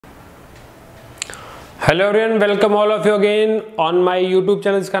Hello everyone, welcome all of you again on my YouTube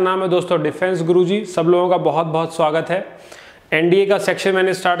channel. इसका नाम है दोस्तों डिफेंस गुरुजी। सब लोगों का बहुत बहुत स्वागत है। एनडीए का सेक्शन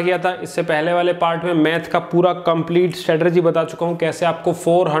मैंने स्टार्ट किया था। इससे पहले वाले पार्ट में मैथ का पूरा कंप्लीट स्ट्रेटजी बता चुका हूं, कैसे आपको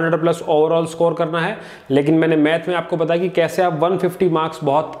 400 प्लस ओवरऑल स्कोर करना है। लेकिन मैंने मैथ में आपको बताया कि कैसे आप 150 मार्क्स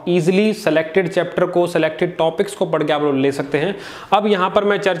बहुत इजीली सेलेक्टेड चैप्टर को, सेलेक्टेड टॉपिक्स को पढ़ के आप लोग ले सकते हैं। अब यहाँ पर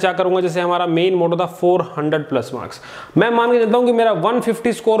मैं चर्चा करूंगा, जैसे हमारा मेन मोटो था 400 प्लस मार्क्स। मैं मान के चलता हूँ कि मेरा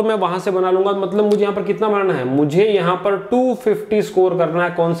 150 स्कोर मैं वहां से बना लूंगा। मतलब मुझे यहाँ पर कितना बनाना है, मुझे यहाँ पर 250 स्कोर करना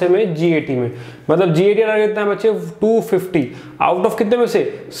है। कौन से में? जीएटी में। मतलब जीएटी कितना है बच्चे? 250 आउट ऑफ कितने में से?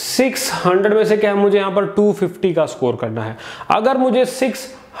 600 में से क्या है, मुझे यहां पर 250 का स्कोर करना है। अगर मुझे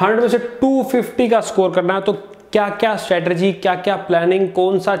 600 में से 250 का स्कोर करना है तो क्या क्या स्ट्रेटजी, क्या क्या प्लानिंग,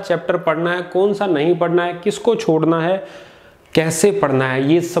 कौन सा चैप्टर पढ़ना है, कौन सा नहीं पढ़ना है, किसको छोड़ना है, कैसे पढ़ना है,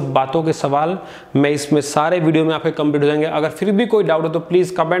 ये सब बातों के सवाल मैं इसमें सारे वीडियो में आपके कंप्लीट हो जाएंगे। अगर फिर भी कोई डाउट हो तो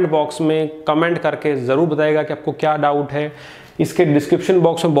प्लीज़ कमेंट बॉक्स में कमेंट करके ज़रूर बताइएगा कि आपको क्या डाउट है। इसके डिस्क्रिप्शन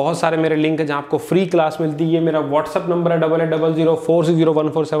बॉक्स में बहुत सारे मेरे लिंक है जहां आपको फ्री क्लास मिलती है। मेरा व्हाट्सअप नंबर है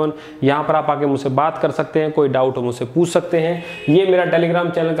 8800460147। यहाँ पर आप आके मुझसे बात कर सकते हैं, कोई डाउट हो मुझसे पूछ सकते हैं। ये मेरा टेलीग्राम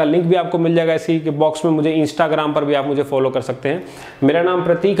चैनल का लिंक भी आपको मिल जाएगा इसी के बॉक्स में। मुझे इंस्टाग्राम पर भी आप मुझे फॉलो कर सकते हैं। मेरा नाम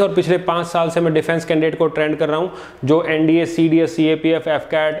प्रतीक है और पिछले 5 साल से मैं डिफेंस कैंडिडेट को ट्रेंड कर रहा हूँ, जो NDA, CDS, CAPF,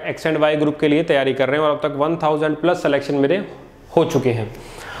 AFCAT, x and Y group के लिए तैयारी कर रहे हैं और अब तक 1000 प्लस सिलेक्शन मेरे हो चुके हैं।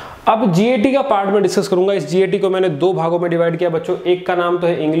 अब जीएटी का पार्ट में डिस्कस करूंगा। इस जीएटी को मैंने 2 भागों में डिवाइड किया बच्चों। एक का नाम तो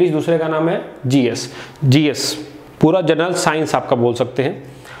है इंग्लिश, दूसरे का नाम है जीएस, पूरा जनरल साइंस आपका बोल सकते हैं।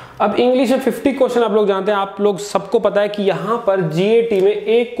 अब इंग्लिश में 50 क्वेश्चन आप लोग जानते हैं। आप लोग सबको पता है कि यहाँ पर जीएटी में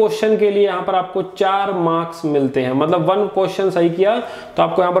एक क्वेश्चन के लिए यहाँ पर आपको 4 मार्क्स मिलते हैं। मतलब 1 क्वेश्चन सही किया तो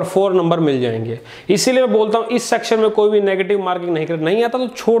आपको यहाँ पर 4 नंबर मिल जाएंगे। इसीलिए मैं बोलता हूँ इस सेक्शन में कोई भी नेगेटिव मार्किंग नहीं आता तो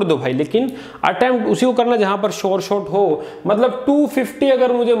छोड़ दो भाई, लेकिन अटेम्प्ट उसी को करना जहां पर शॉर्ट हो। मतलब 250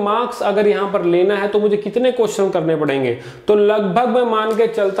 अगर मुझे मार्क्स अगर यहाँ पर लेना है तो मुझे कितने क्वेश्चन करने पड़ेंगे? तो लगभग मैं मान के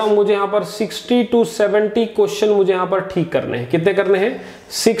चलता हूँ मुझे यहाँ पर 60 to 70 क्वेश्चन मुझे यहाँ पर ठीक करने हैं। कितने करने हैं?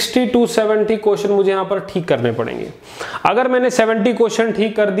 60 to 70 क्वेश्चन मुझे यहाँ पर ठीक करने पड़ेंगे। अगर मैंने 70 क्वेश्चन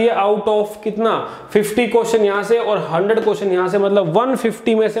ठीक कर दिए आउट ऑफ कितना, 50 क्वेश्चन यहाँ से और 100 क्वेश्चन यहाँ से, मतलब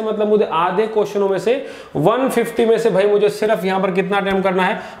 150 में से, मतलब मुझे आधे क्वेश्चनों में से 150 में से भाई मुझे सिर्फ यहाँ पर कितना अटेम्प्ट करना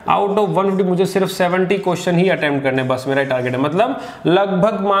है? आउट ऑफ 150 मुझे सिर्फ 70 क्वेश्चन ही अटेम्प्ट करने, बस मेरा टारगेट है। मतलब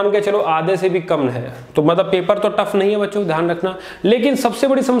लगभग मान के चलो आधे से भी कम है। तो मतलब पेपर तो टफ नहीं है बच्चों, ध्यान रखना। लेकिन सबसे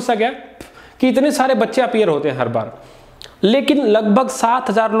बड़ी समस्या क्या है कि इतने सारे बच्चे अपीयर होते हैं हर बार, लेकिन लगभग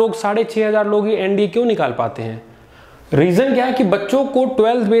 7000 लोग, 6500 लोग ही एनडीए क्यों निकाल पाते हैं? रीजन क्या है कि बच्चों को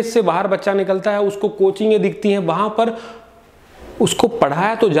 12th बेस से बाहर बच्चा निकलता है, उसको कोचिंगें दिखती हैं, वहां पर उसको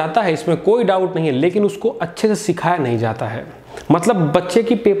पढ़ाया तो जाता है, इसमें कोई डाउट नहीं है, लेकिन उसको अच्छे से सिखाया नहीं जाता है। मतलब बच्चे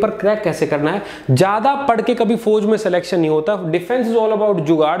की पेपर क्रैक कैसे करना है। ज्यादा पढ़ के कभी फौज में सिलेक्शन नहीं होता। डिफेंस इज ऑल अबाउट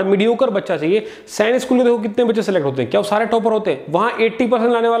जुगाड़। मीडियोकर बच्चा चाहिए। सैनिक स्कूल में देखो कितने बच्चे सेलेक्ट होते हैं, क्या वो सारे टॉपर होते हैं? वहां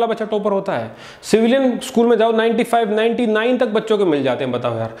 80% लाने वाला बच्चा टॉपर होता है। सिविलियन स्कूल में जाओ 95, 99 तक बच्चों के मिल जाते हैं,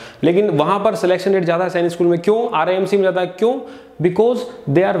 बताओ यार। लेकिन वहां पर सिलेक्शन रेट ज्यादा है सैनिक स्कूल में। क्यों? आरआईएमसी में ज्यादा है। क्यों? Because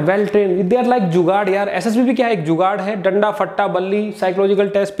they are well train, they are like जुगाड़ यार। एसएसबी भी क्या है? एक जुगाड़ है। डंडा, फट्टा, बल्ली, साइकोलॉजिकल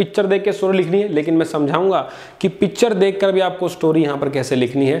टेस्ट, पिक्चर देख के स्टोरी लिखनी है। लेकिन मैं समझाऊंगा कि पिक्चर देखकर भी आपको स्टोरी यहाँ पर कैसे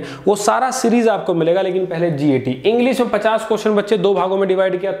लिखनी है, वो सारा सीरीज आपको मिलेगा। लेकिन पहले जीएटी। इंग्लिश में 50 क्वेश्चन बच्चे 2 भागों में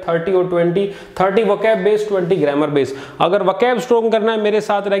डिवाइड किया, 30 और 20। 30 वोकैब बेस, 20 ग्रामर बेस। अगर वोकैब स्ट्रॉन्ग करना है मेरे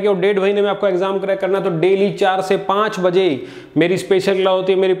साथ रह के और 1.5 महीने में आपको एग्जाम क्रैक करना है तो डेली 4 से 5 बजे मेरी स्पेशल क्लास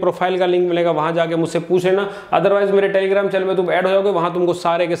होती है। मेरी प्रोफाइल का लिंक मिलेगा, वहां जाके मुझसे पूछ लेना। अदरवाइज मेरे टेलीग्राम चैनल में तुम ऐड हो जाओगे, वहां तुमको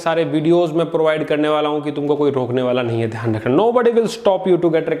सारे के सारे वीडियोस में प्रोवाइड करने वाला हूं कि तुमको कोई रोकने वाला नहीं है। ध्यान रखना, nobody will stop you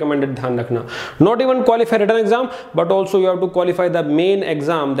to get recommended। ध्यान रखना, not even qualify written exam but also you have to qualify the main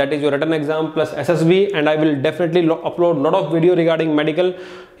exam, that is your written exam plus SSB, and I will definitely upload lot of video regarding medical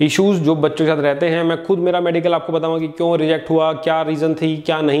issues जो बच्चों के साथ रहते हैं। मैं खुद मेरा medical आपको बताऊंगा कि क्यों रिजेक्ट हुआ, क्या रीजन थी,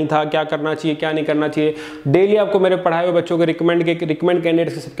 क्या नहीं था, क्या करना चाहिए, क्या नहीं करना चाहिए। डेली आपको मेरे पढ़ाए हुए बच्चों के रिकमेंड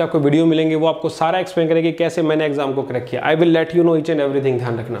कैंडिडेट्स के सबके आपको वीडियो मिलेंगे, वो आपको सारा एक्सप्लेन करेंगे कैसे मैंने एग्जाम को क्रैक किया। I will let you know each and everything.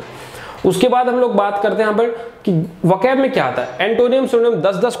 ध्यान रखना। उसके बाद हम लोग बात करते हैं यहाँ पर कि वोकैब में क्या आता है। एंटोनियम सिनोनिम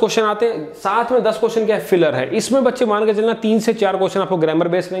 10-10 क्वेश्चन आते हैं, साथ में 10 क्वेश्चन क्या है? फिलर है। इसमें बच्चे मान के चलना 3 से 4 क्वेश्चन आपको ग्रामर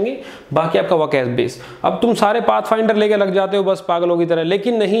बेस लेंगे, बाकी आपका वोकैब बेस। अब तुम सारे पाथ फाइंडर लेके लग जाते हो बस पागलों की तरह,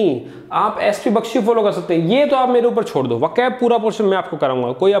 लेकिन नहीं, आप एसपी बख्शी फॉलो कर सकते हैं। ये तो आप मेरे ऊपर छोड़ दो, वोकैब पूरा पोर्शन मैं आपको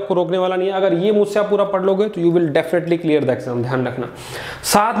कराऊंगा, कोई आपको रोकने वाला नहीं है। अगर ये मुझसे आप पूरा पढ़ लोगे तो you will definitely clear the exam. ध्यान रखना।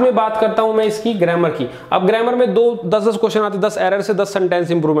 साथ में बात करता हूं मैं इसकी ग्रामर की। अब ग्रामर में 10-10 क्वेश्चन आते हैं, 10 एरर से, 10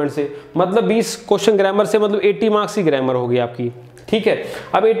 सेंटेंस इंप्रूवमेंट से, मतलब 20 क्वेश्चन ग्रामर से, मतलब 80 मार्क्स की ग्रामर होगी आपकी। ठीक है।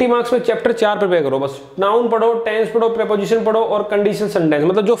 अब 80 मार्क्स में चैप्टर 4 प्रिपेयर करो, बस नाउन पढ़ो, टेंस पढ़ो, प्रीपोजिशन पढ़ो और कंडीशन सेंटेंस,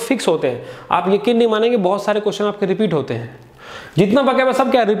 मतलब जो फिक्स होते हैं। आप यकीन नहीं मानेंगे बहुत सारे क्वेश्चन आपके रिपीट होते हैं। जितना वकैब है सब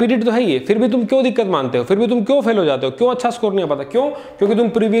क्या रिपीटेड तो है ही, फिर भी तुम क्यों दिक्कत मानते हो, फिर भी तुम क्यों फेल हो जाते हो, क्यों अच्छा स्कोर नहीं आ पाता, क्यों? क्योंकि तुम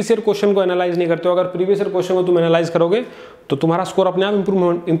प्रीवियस ईयर क्वेश्चन को एनालाइज नहीं करते हो। अगर प्रीवियस ईयर क्वेश्चन को तुम एनालाइज करोगे तो तुम्हारा स्कोर अपने आप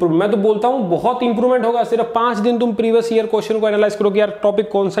इंप्रूव मैं तो बोलता हूँ बहुत इंप्रूवमेंट होगा। सिर्फ 5 दिन तुम प्रीवियस ईयर क्वेश्चन को एनालाइज करोगे, यार टॉपिक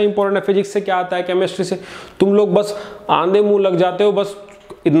कौन सा इंपॉर्टेंट है, फिजिक्स से क्या आता है, केमिस्ट्री से, तुम लोग बस आंधे मुंह लग जाते हो, बस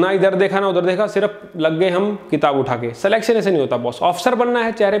इतना इधर देखा ना उधर देखा, सिर्फ लग गए हम किताब उठा के। सिलेक्शन ऐसे नहीं होता बॉस, ऑफिसर बनना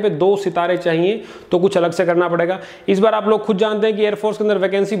है, चेहरे पे 2 सितारे चाहिए, तो कुछ अलग से करना पड़ेगा। इस बार आप लोग खुद जानते हैं कि एयरफोर्स के अंदर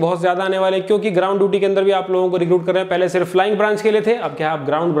वैकेंसी बहुत ज्यादा आने वाले, क्योंकि ग्राउंड ड्यूटी के अंदर भी आप लोगों को रिक्रूट कर रहे हैं। पहले सिर्फ फ्लाइंग ब्रांच के लिए थे, अब क्या आप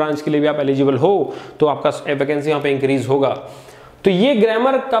ग्राउंड ब्रांच के लिए भी आप एलिजिबल हो, तो आपका वैकेंसी यहाँ पे इंक्रीज होगा। तो ये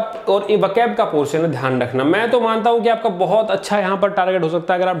ग्रामर का और वकैब का पोर्शन है, ध्यान रखना। मैं तो मानता हूं कि आपका बहुत अच्छा यहाँ पर टारगेट हो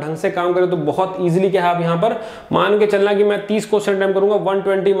सकता है, अगर आप ढंग से काम करें तो बहुत इजीली क्या आप यहाँ पर मान के चलना कि मैं 30 क्वेश्चन अटेम्प्ट करूंगा,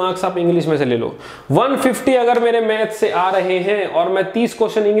 120 मार्क्स आप इंग्लिश में से ले लो। 150 अगर मेरे मैथ से आ रहे हैं और मैं 30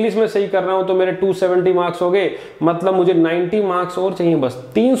 क्वेश्चन इंग्लिश में सही कर रहा हूं तो मेरे 270 मार्क्स हो गए, मतलब मुझे 90 मार्क्स और चाहिए। बस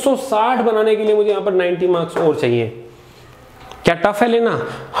 360 बनाने के लिए मुझे यहाँ पर 90 मार्क्स और चाहिए। क्या टफ है लेना?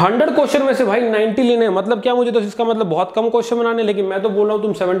 100 क्वेश्चन में से भाई 90 लेने हैं, मतलब क्या? मुझे तो इसका मतलब बहुत कम क्वेश्चन बनाने, लेकिन मैं तो बोल रहा हूं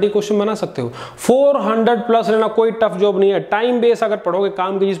तुम 70 क्वेश्चन बना सकते हो। 400 प्लस लेना कोई टफ जॉब नहीं है। टाइम बेस अगर पढ़ोगे,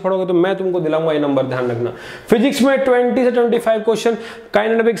 काम की चीज पढ़ोगे तो मैं तुमको दिलाऊंगा ये नंबर, ध्यान रखना। फिजिक्स में 20 से 25 क्वेश्चन,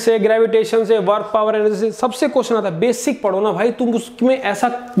 काइनेटिक्स से, ग्रेविटेशन से, वर्क पावर एनर्जी से, सबसे क्वेश्चन आता है। बेसिक पढ़ो ना भाई तुम, उसमें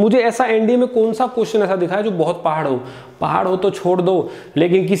ऐसा मुझे ऐसा एनडीए में कौन सा क्वेश्चन ऐसा दिखा है जो बहुत पहाड़ हो तो छोड़ दो,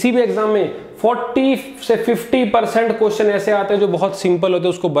 लेकिन किसी भी एग्जाम में 40 से 50% क्वेश्चन ऐसे आते हैं जो बहुत सिंपल होते हैं,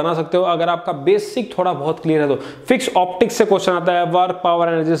 उसको बना सकते हो अगर आपका बेसिक थोड़ा बहुत क्लियर है तो। फिक्स ऑप्टिक्स से क्वेश्चन आता है, वर्क पावर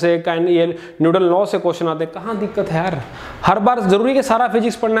एनर्जी से, न्यूटन लॉ से क्वेश्चन आते हैं। कहाँ दिक्कत है यार? हर बार जरूरी कि सारा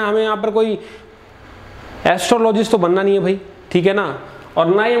फिजिक्स पढ़ना है, हमें यहाँ पर कोई एस्ट्रोलॉजिस्ट तो बनना नहीं है भाई, ठीक है ना? और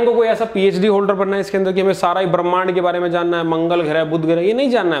ना ही हमको कोई ऐसा पीएचडी होल्डर बनना है इसके अंदर कि हमें सारा ही ब्रह्मांड के बारे में जानना है, मंगल ग्रह, बुध ग्रह, ये नहीं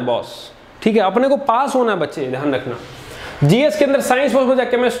जानना है बॉस, ठीक है? अपने को पास होना है बच्चे, ध्यान रखना। जीएस के अंदर साइंस बहुत बचा,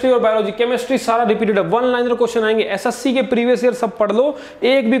 केमिस्ट्री और बायोलॉजी। केमिस्ट्री सारा रिपीटेड है, 1 लाइनर क्वेश्चन आएंगे। एसएससी के प्रीवियस ईयर सब पढ़ लो,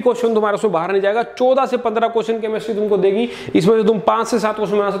 एक भी क्वेश्चन तुम्हारा उसमें बाहर नहीं जाएगा। 14 से 15 क्वेश्चन केमिस्ट्री तुमको देगी, इसमें से तुम 5 से 7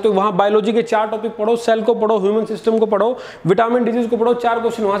 क्वेश्चन बना सकते हो। वहां बायोलॉजी के 4 टॉपिक पढ़ो, सेल को पढ़ो, ह्यूमन सिस्टम को पढ़ो, विटामिन डिजीज को पढ़ो, 4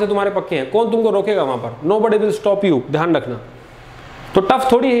 क्वेश्चन वहां से तुम्हारे पक्के हैं। कौन तुमको रोकेगा वहां पर? नोबडी विल स्टॉप यू, ध्यान रखना। तो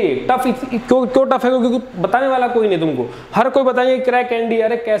टफ थोड़ी है, टफ क्यों टफ है? क्योंकि बताने वाला कोई नहीं तुमको। हर कोई बताएंगे क्रैक एनडी,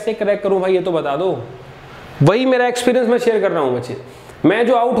 अरे कैसे क्रैक करूं भाई ये तो बता दो। वही मेरा एक्सपीरियंस मैं शेयर कर रहा हूं बच्चे। मैं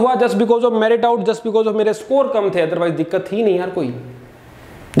जो आउट हुआ just because of merit out, just because of मेरे स्कोर कम थे, अदरवाइज दिक्कत थी नहीं यार कोई,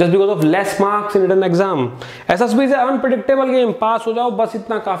 just because of less marks in written exam. SSB से अनप्रेडिक्टेबल गेम, पास हो जाओ बस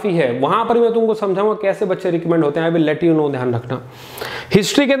इतना काफी है। वहां पर मैं तुमको समझाऊंगा कैसे बच्चे रिकमेंड होते हैं, I will let you know, ध्यान रखना।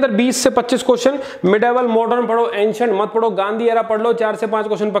 हिस्ट्री के अंदर 20 से 25 क्वेश्चन, मिडेवल मॉडर्न पढ़ो, एंशिएंट मत पढ़ो, गांधी एरा पढ़ लो, 4 से 5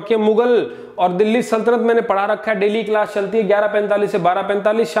 क्वेश्चन पक्के। मुगल और दिल्ली सल्तनत मैंने पढ़ा रखा है, डेली क्लास चलती है 11:45 से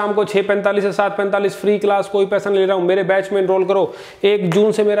 12:45, शाम को 6:45 से 7:45 फ्री क्लास, कोई पैसा नहीं ले रहा हूं। मेरे बैच में एनरोल करो, 1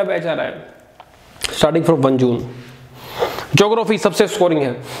 जून से मेरा बैच आ रहा है, स्टार्टिंग फ्रॉम 1 जून। ज्योग्राफी सबसे स्कोरिंग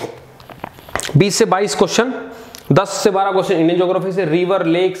है, 20 से 22 क्वेश्चन, 10 से 12 क्वेश्चन इंडियन ज्योग्राफी से, river,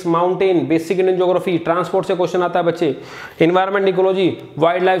 lakes, mountain, basic Indian geography, transport से क्वेश्चन आता है बच्चे, environment, ecology,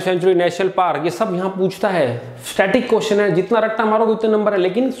 wild life sanctuary, national park, ये सब यहाँ पूछता है। स्टैटिक क्वेश्चन है, जितना रट्टा मारोगे उतने नंबर है,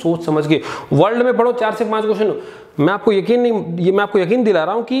 लेकिन सोच समझ के। वर्ल्ड में पढ़ो 4 से 5 क्वेश्चन। मैं आपको यकीन दिला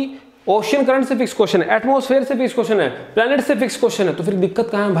रहा हूँ कि ओशियन करंट से फिक्स क्वेश्चन है, एटमॉस्फेयर से फिक्स क्वेश्चन है, प्लैनेट से फिक्स क्वेश्चन है, तो फिर दिक्कत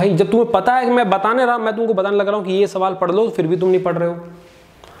कहाँ है भाई? जब तुम्हें पता है कि मैं तुमको बताने लग रहा हूँ कि ये सवाल पढ़ लो, फिर भी तुम नहीं पढ़ रहे हो।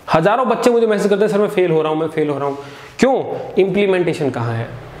 हजारों बच्चे मुझे मैसेज करते हैं, सर मैं फेल हो रहा हूं। क्यों? इंप्लीमेंटेशन कहां है?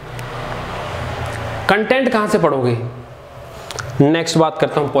 कंटेंट कहां से पढ़ोगे? नेक्स्ट बात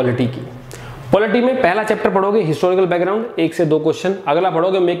करता हूं पॉलिटी की। पॉलिटी में पहला चैप्टर पढ़ोगे हिस्टोरिकल बैकग्राउंड, 1 से 2 क्वेश्चन। अगला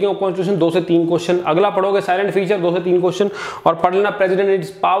पढ़ोगे मेकिंग ऑफ कॉन्स्टिट्यूशन, 2 से 3 क्वेश्चन। अगला पढ़ोगे साइलेंट फीचर, 2 से 3 क्वेश्चन। और पढ़ लेना प्रेसिडेंट इट्स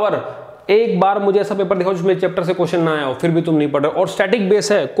पावर। एक बार मुझे ऐसा पेपर दिखाओ जिसमें चैप्टर से क्वेश्चन ना आया हो, फिर भी तुम नहीं पढ़ रहे। और स्टैटिक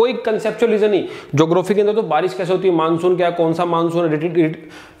बेस है, कोई कंसेप्चुअल रीजन नहीं। ज्योग्राफी के अंदर तो बारिश कैसे होती है, मानसून क्या है, कौन सा मानसून है,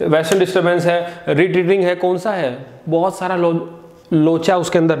 वेस्टर्न डिस्टर्बेंस है, रिट्रीटिंग है, कौन सा है, बहुत सारा लोचा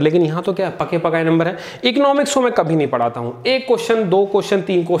उसके अंदर। लेकिन यहाँ तो क्या पके पकाए नंबर है। इकोनॉमिक्स को मैं कभी नहीं पढ़ाता हूँ, 1 क्वेश्चन, 2 क्वेश्चन,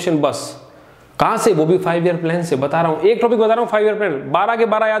 3 क्वेश्चन बस। कहां से? वो भी 5 ईयर प्लान से बता रहा हूं, एक टॉपिक बता रहा हूं 5 ईयर प्लान, 12 के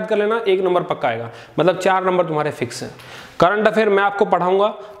 12 याद कर लेना, 1 नंबर पक्का आएगा, मतलब 4 नंबर तुम्हारे फिक्स हैं। करंट अफेयर मैं आपको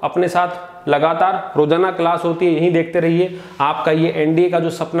पढ़ाऊंगा अपने साथ लगातार, रोजाना क्लास होती है, यहीं देखते रहिए। आपका ये एनडीए का जो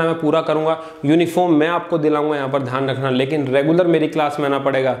सपना मैं पूरा करूंगा, यूनिफॉर्म मैं आपको दिलाऊंगा, यहाँ पर ध्यान रखना। लेकिन रेगुलर मेरी क्लास में आना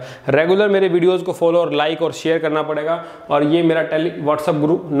पड़ेगा, रेगुलर मेरे वीडियोस को फॉलो और लाइक और शेयर करना पड़ेगा। और ये मेरा व्हाट्सअप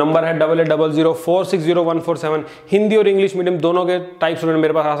ग्रुप नंबर है 8800460147। हिंदी और इंग्लिश मीडियम दोनों के टाइप स्टूडेंट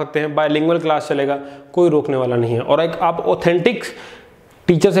मेरे पास आ सकते हैं, बायलिंगुअल क्लास चलेगा, कोई रोकने वाला नहीं है। और एक आप ऑथेंटिक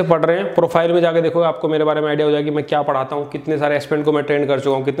टीचर से पढ़ रहे हैं, प्रोफाइल में जाके देखो, आपको मेरे बारे में आइडिया हो जाएगा कि मैं क्या पढ़ाता हूँ, कितने सारे एस्पिरेंट को मैं ट्रेन कर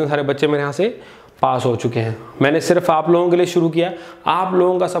चुका हूँ, कितने सारे बच्चे मेरे यहाँ से पास हो चुके हैं। मैंने सिर्फ आप लोगों के लिए शुरू किया, आप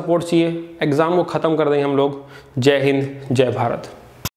लोगों का सपोर्ट चाहिए, एग्ज़ाम को ख़त्म कर देंगे हम लोग। जय हिंद, जय भारत।